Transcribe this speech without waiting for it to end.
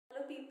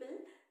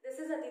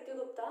is Aditi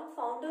Gupta,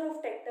 founder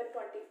of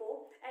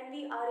TABLEAU, and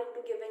we are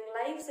into giving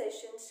live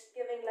sessions,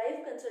 giving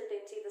live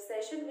consultancy. The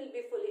session will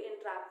be fully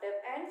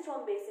interactive and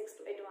from basics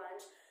to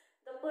advanced.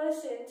 The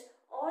persons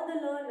or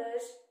the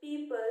learners,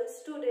 people,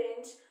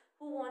 students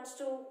who wants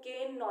to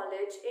gain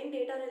knowledge in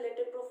data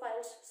related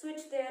profiles,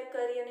 switch their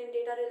career in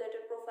data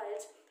related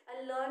profiles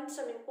and learn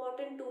some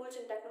important tools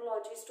and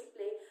technologies to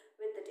play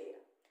with the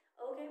data.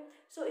 Okay,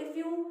 so if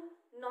you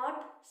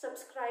not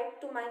subscribe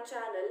to my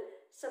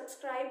channel,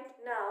 subscribe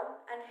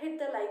now and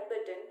hit the like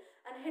button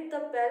and hit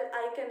the bell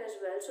icon as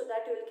well, so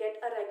that you will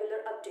get a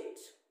regular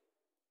updates.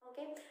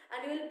 Okay, and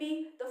you will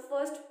be the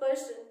first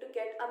person to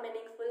get a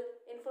meaningful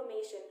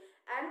information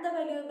and the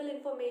valuable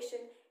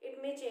information.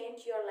 It may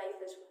change your life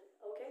as well.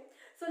 Okay,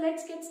 so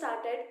let's get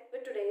started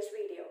with today's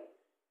video.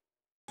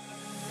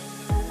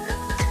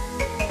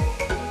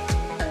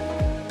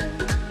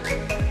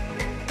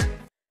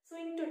 So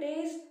in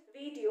today's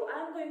video,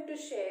 I'm going to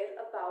share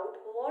about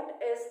what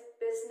is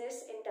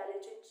business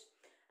intelligence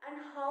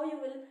and how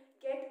you will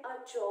get a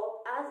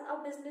job as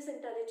a business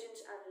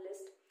intelligence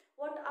analyst.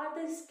 What are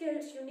the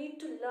skills you need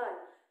to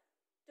learn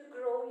to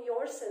grow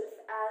yourself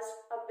as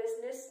a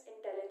business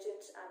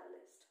intelligence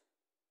analyst?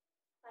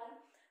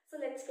 Fine. So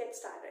let's get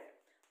started.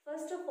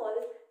 First of all,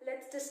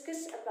 let's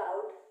discuss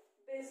about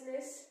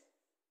business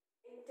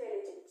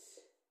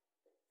intelligence.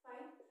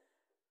 Fine.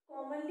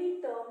 Commonly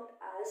termed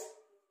as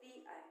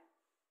BI.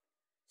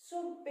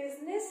 So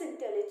business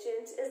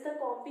intelligence is the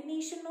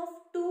combination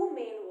of two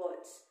main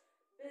words,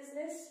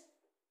 business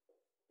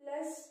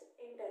plus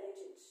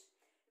intelligence.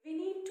 We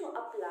need to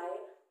apply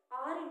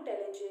our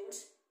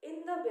intelligence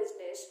in the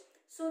business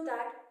so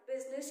that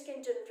business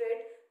can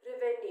generate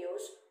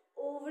revenues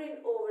over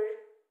and over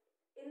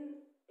in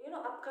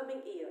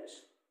upcoming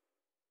years.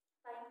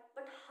 Fine.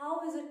 But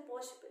how is it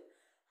possible?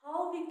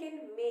 How we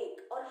can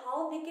make or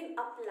how we can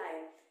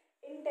apply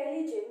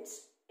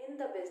intelligence in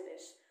the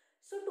business?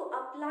 So to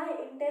apply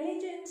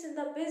intelligence in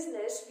the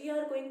business, we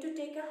are going to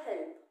take a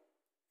help.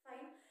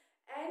 Fine.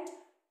 And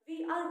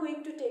we are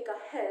going to take a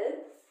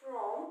help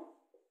from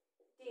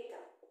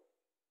data.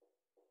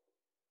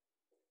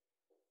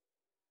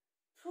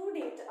 Through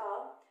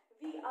data,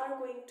 we are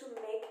going to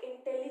make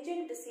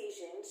intelligent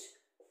decisions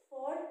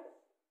for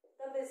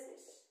the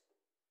business.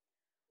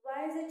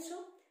 Why is it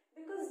so?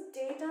 Because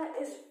data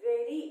is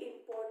very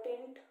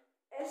important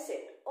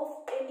asset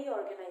of any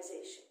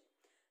organization.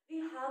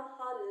 We have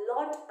a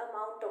lot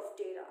amount of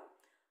data,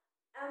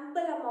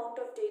 ample amount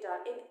of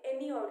data in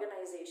any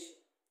organization.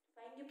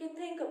 Fine. You can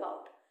think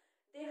about,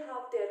 they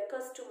have their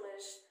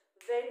customers,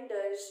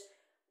 vendors,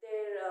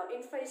 their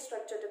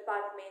infrastructure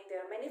department,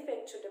 their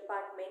manufacture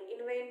department,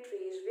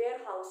 inventories,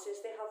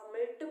 warehouses. They have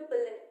multiple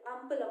and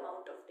ample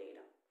amount of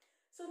data.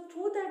 So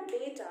through that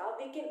data,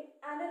 we can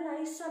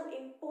analyze some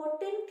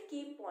important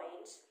key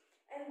points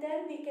and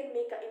then we can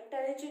make an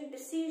intelligent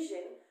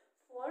decision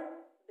for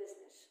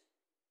business.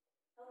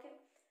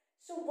 Okay,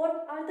 so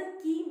what are the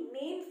key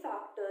main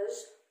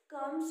factors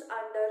comes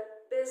under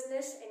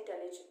business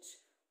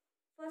intelligence?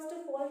 First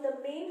of all,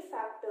 the main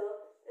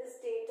factor is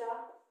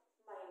data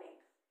mining.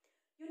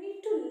 You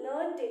need to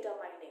learn data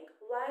mining.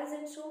 Why is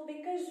it so?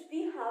 Because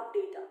we have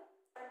data,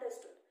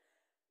 understood.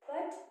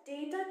 But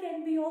data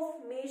can be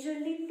of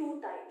majorly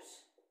two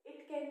types.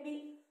 It can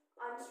be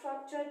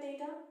unstructured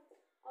data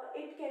or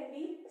it can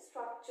be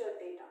structured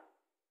data.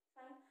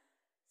 Fine.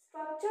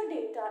 Structured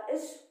data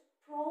is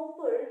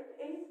proper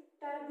in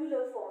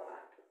tabular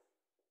format,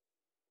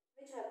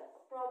 which have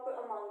a proper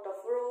amount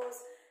of rows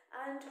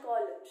and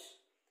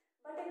columns.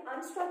 But in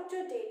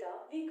unstructured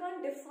data, we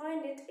can't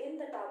define it in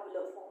the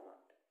tabular format.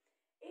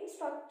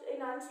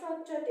 In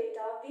unstructured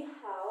data, we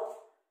have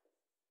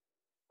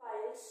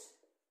files,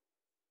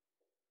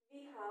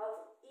 we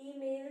have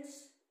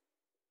emails,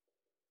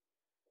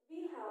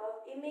 we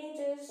have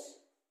images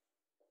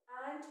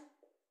and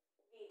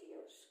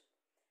videos.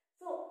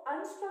 So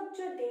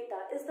unstructured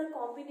data is the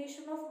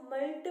combination of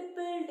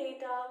multiple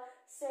data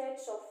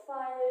sets of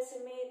files,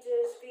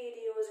 images,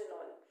 videos and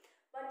all.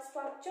 But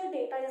structured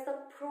data is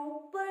the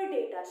proper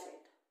data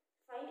set,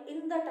 fine,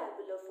 in the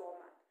tabular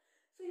format.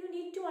 So you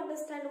need to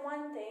understand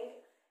one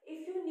thing.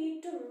 If you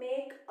need to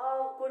make a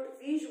good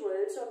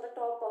visuals on the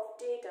top of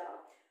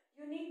data,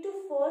 you need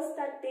to first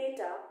that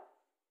data,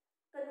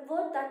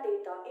 convert that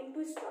data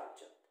into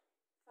structure,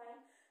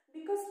 fine,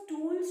 because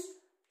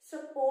tools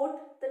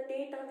support the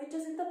data which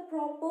is in the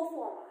proper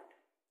format.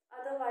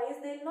 Otherwise,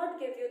 they will not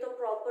give you the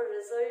proper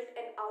result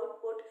and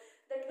output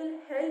that will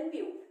help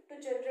you to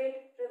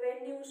generate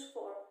revenues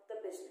for the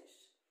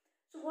business.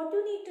 So what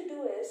you need to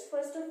do is,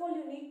 first of all,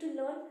 you need to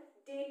learn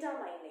data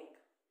mining.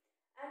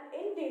 And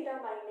in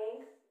data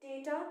mining,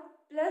 data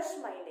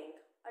plus mining.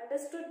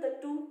 Understood the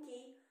two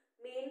key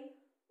main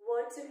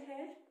words in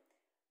here?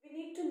 We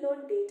need to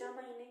learn data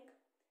mining.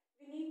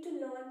 We need to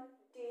learn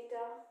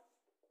data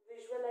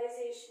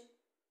visualization.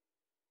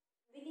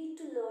 We need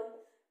to learn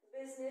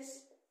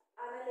business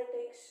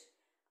analytics,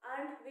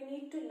 and we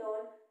need to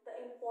learn the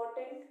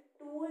important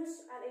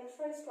tools and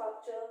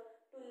infrastructure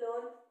to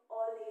learn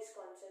all these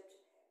concepts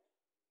in here.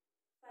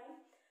 Fine.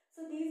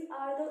 So these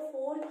are the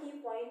 4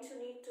 key points you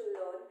need to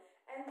learn,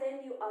 and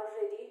then you are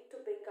ready to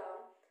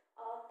become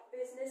a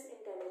business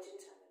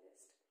intelligence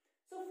analyst.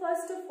 So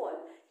first of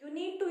all, you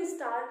need to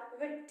start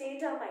with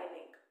data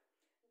mining.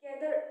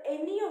 Gather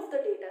any of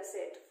the data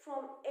set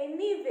from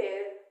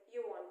anywhere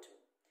you want to.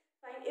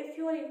 Fine, if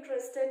you are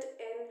interested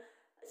in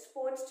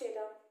sports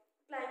data,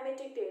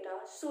 climatic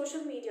data,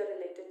 social media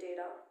related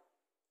data,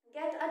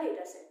 get a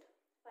data set.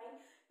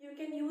 Fine, you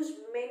can use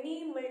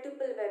many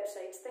multiple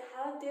websites, they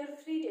have their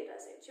free data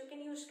sets. You can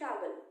use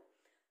TABLEAU.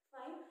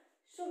 Fine,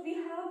 so we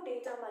have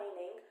data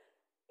mining.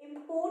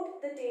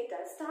 Import the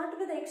data, start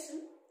with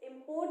Excel,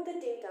 import the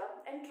data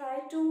and try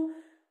to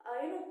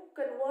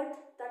convert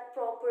that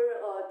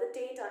the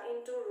data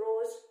into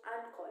rows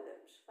and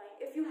columns. Fine,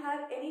 if you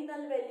have any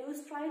null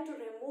values, try to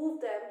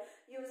remove them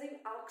using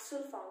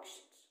Excel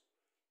functions.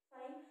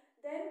 Fine,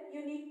 then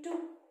you need to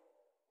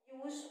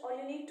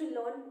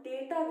learn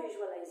data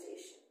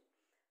visualization,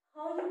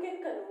 how you can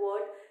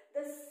convert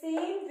the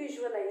same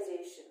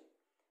visualization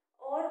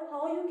or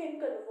how you can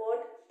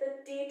convert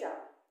the data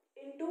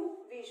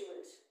into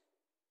visuals.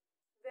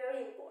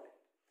 Very important.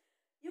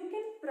 You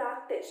can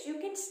practice, you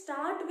can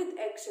start with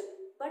Excel,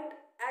 but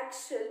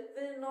Excel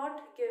will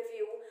not give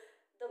you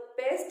the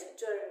best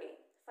journey.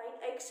 Fine,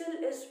 Excel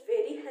is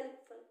very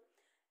helpful.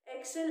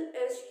 Excel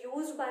is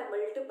used by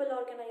multiple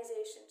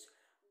organizations.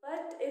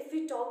 But if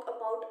we talk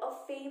about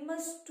a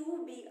famous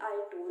 2 BI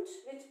tools,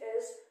 which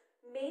is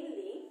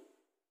mainly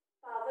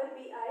Power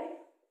BI.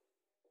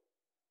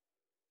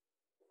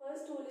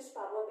 First tool is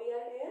Power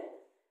BI here,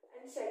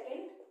 and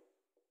second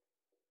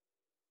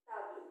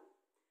TABLEAU.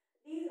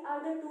 These are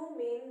the 2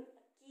 main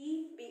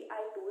key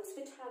BI tools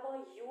which have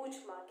a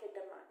huge market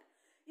demand.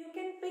 You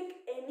can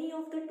pick any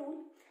of the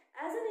tool.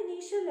 As an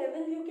initial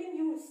level, you can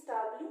use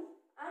TABLEAU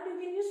and you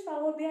can use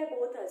Power BI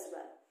both as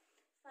well.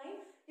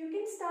 Fine. You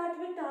can start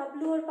with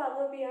TABLEAU or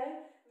Power BI.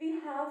 We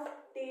have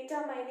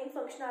data mining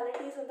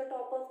functionalities on the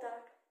top of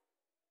that.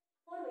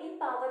 In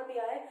Power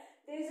BI,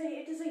 it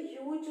is a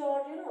huge,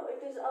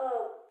 it is a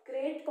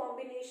great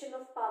combination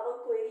of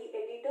Power Query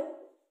Editor,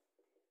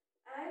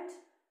 and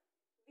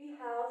we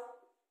have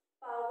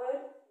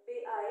Power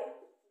BI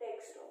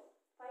Desktop.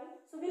 Fine.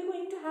 So we're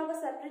going to have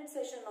a separate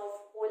session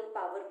of whole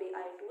Power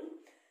BI tool.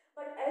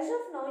 But as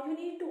of now, you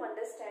need to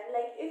understand,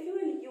 like if you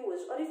will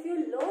use or if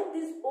you learn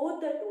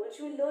both the tools,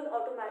 you will learn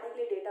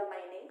automatically data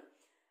mining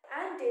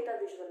and data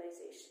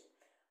visualization.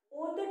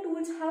 Both the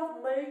tools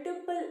have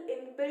multiple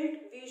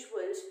inbuilt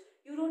visuals.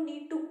 You don't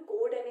need to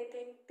code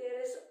anything.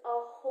 There is a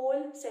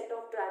whole set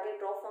of drag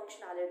and drop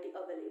functionality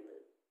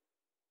available.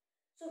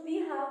 So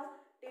we have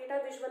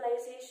data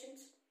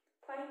visualizations.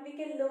 Fine, we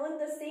can learn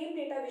the same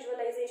data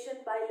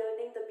visualization by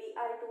learning the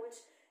BI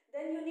tools.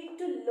 Then you need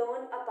to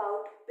learn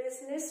about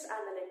business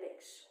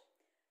analytics.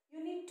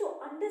 You need to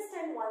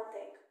understand one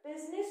thing.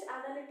 Business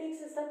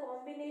analytics is the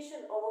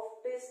combination of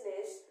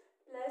business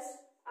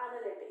plus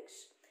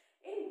analytics.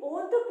 In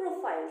both the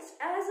profiles,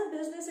 as a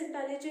business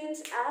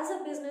intelligence, as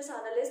a business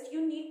analyst,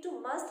 you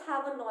must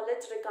have a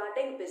knowledge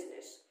regarding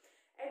business.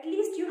 At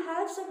least you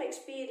have some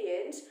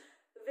experience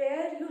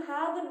where you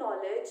have a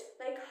knowledge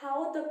like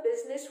how the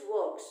business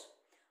works,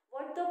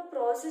 what the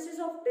processes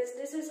of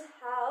businesses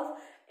have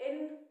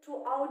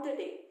throughout the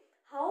day,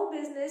 how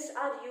business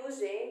are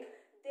using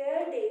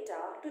their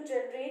data to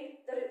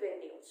generate the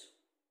revenues.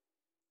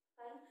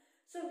 Fine.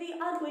 So we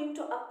are going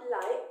to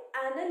apply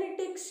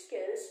analytics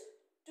skills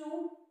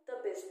to the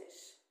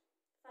business.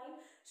 Fine.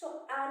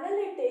 So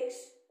analytics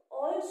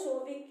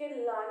also we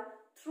can learn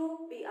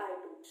through BI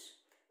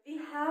tools. We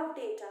have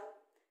data.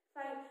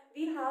 Fine.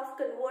 We have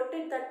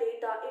converted the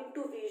data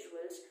into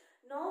visuals.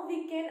 Now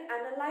we can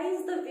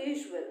analyze the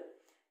visual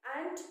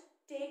and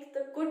take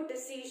the good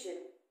decision,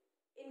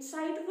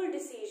 insightful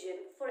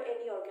decision for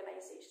any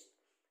organization.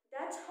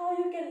 That's how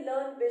you can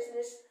learn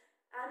business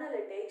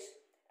analytics.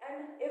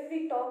 And if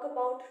we talk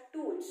about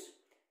tools,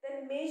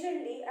 then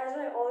majorly, as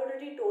I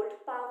already told,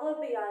 Power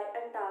BI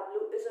and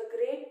TABLEAU is a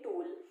great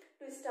tool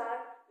to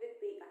start with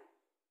BI.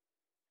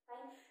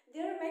 Fine.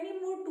 There are many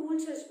more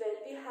tools as well.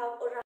 We have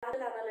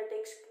Oracle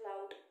Analytics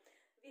Cloud.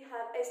 We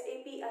have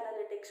SAP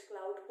Analytics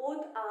Cloud.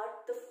 Both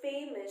are the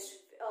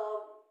famous,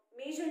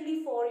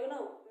 majorly for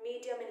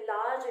medium and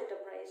large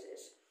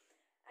enterprises,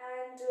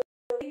 and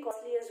very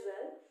costly as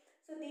well.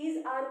 So these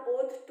are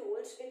both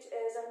tools, which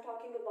is I'm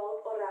talking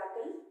about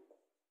Oracle.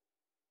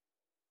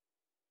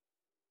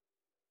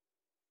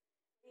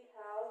 We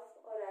have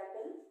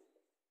Oracle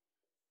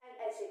and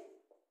SAP.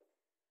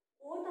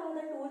 Both are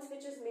the tools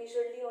which is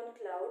majorly on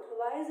cloud.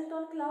 Why is it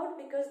on cloud?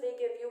 Because they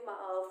give you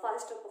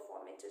faster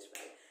performance as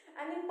well.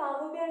 And in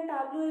Power BI and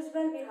TABLEAU as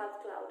well, we have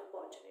cloud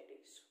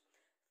opportunities.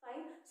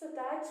 Fine. So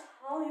that's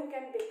how you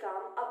can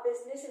become a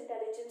business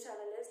intelligence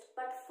analyst.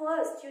 But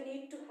first, you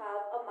need to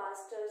have a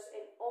master's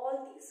in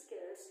all these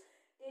skills: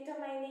 data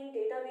mining,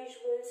 data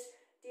visuals,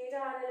 data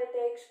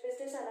analytics,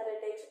 business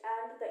analytics,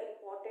 and the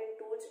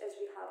important tools as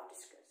we have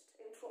discussed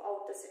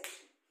throughout the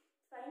session.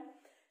 Fine.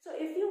 So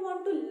if you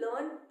want to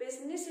learn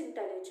business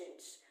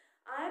intelligence,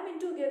 I am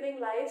into giving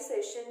live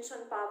sessions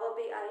on Power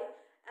BI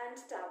and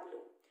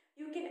TABLEAU.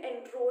 You can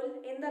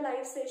enroll in the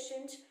live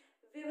sessions.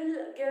 We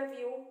will give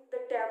you the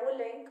demo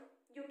link.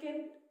 You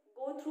can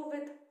go through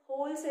with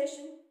whole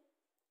session.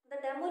 The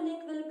demo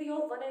link will be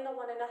of 1 and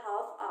a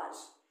half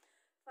hours.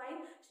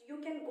 Fine. So you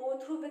can go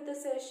through with the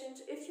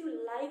sessions if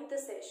you like the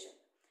session.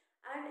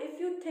 And if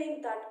you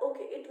think that,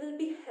 okay, it will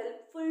be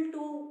helpful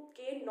to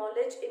gain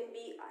knowledge in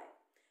BI,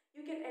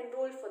 you can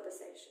enroll for the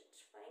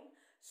sessions. Fine.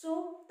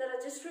 So the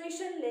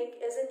registration link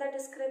is in the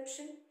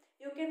description.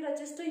 You can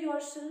register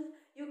yourself.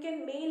 You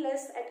can mail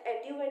us at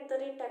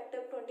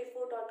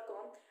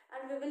edu@techtip24.com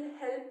and we will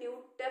help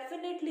you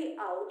definitely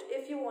out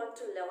if you want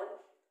to learn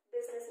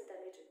business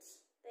intelligence.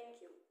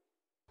 Thank you.